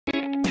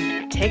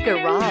Take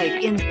a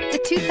ride in the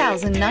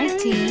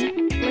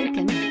 2019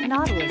 Lincoln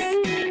Nautilus.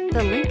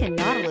 The Lincoln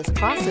Nautilus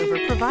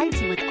crossover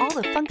provides you with all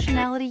the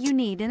functionality you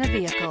need in a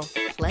vehicle.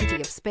 Plenty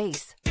of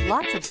space,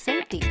 lots of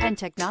safety and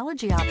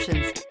technology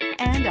options,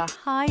 and a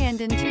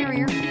high-end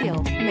interior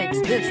feel makes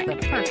this the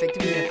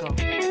perfect vehicle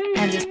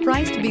and is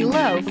priced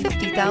below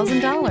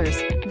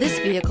 $50,000. This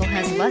vehicle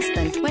has less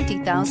than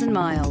 20,000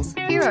 miles.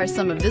 Here are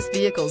some of this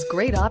vehicle's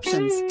great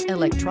options: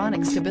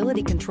 electronic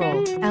stability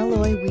control,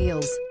 alloy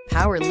wheels,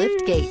 power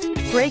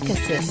liftgate, brake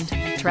assist,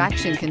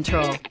 traction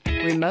control,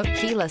 remote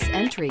keyless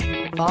entry,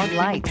 fog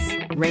lights,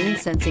 rain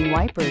sensing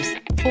wipers,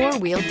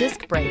 four-wheel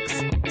disc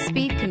brakes,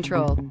 speed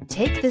control.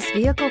 Take this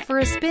vehicle for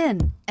a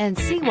spin and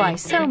see why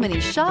so many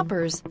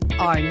shoppers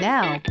are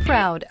now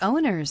proud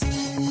owners.